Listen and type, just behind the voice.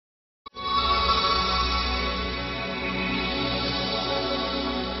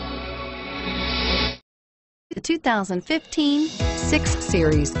2015 6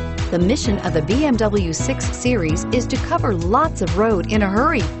 Series. The mission of the BMW 6 Series is to cover lots of road in a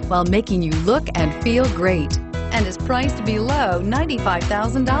hurry while making you look and feel great, and is priced below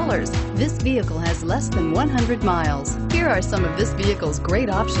 $95,000. This vehicle has less than 100 miles. Here are some of this vehicle's great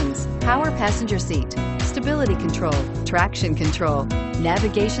options: power passenger seat, stability control, traction control,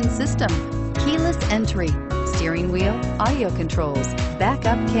 navigation system, keyless entry, steering wheel audio controls,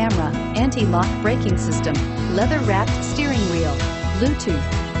 backup camera, anti-lock braking system, leather-wrapped steering wheel,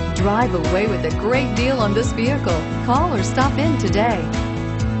 Bluetooth. Drive away with a great deal on this vehicle. Call or stop in today.